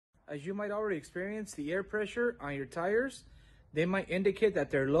as you might already experience, the air pressure on your tires, they might indicate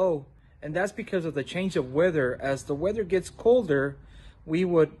that they're low. And that's because of the change of weather. As the weather gets colder, we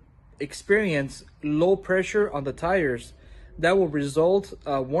would experience low pressure on the tires. That will result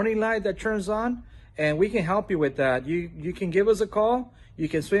a warning light that turns on, and we can help you with that. You can give us a call. You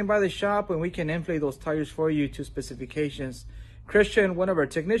can swing by the shop and we can inflate those tires for you to specifications. Christian, one of our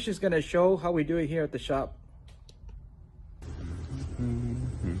technicians, is going to show how we do it here at the shop.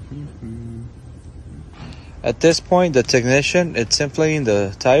 At this point, the technician, it's inflating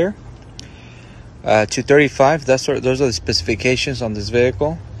the tire to 35. Those are the specifications on this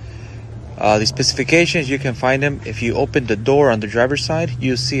vehicle. The specifications, you can find them if you open the door on the driver's side.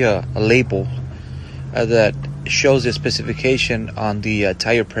 You see a label that shows the specification on the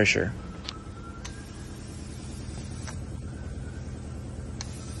tire pressure.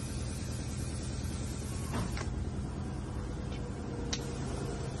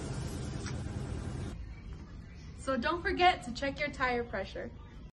 So don't forget to check your tire pressure.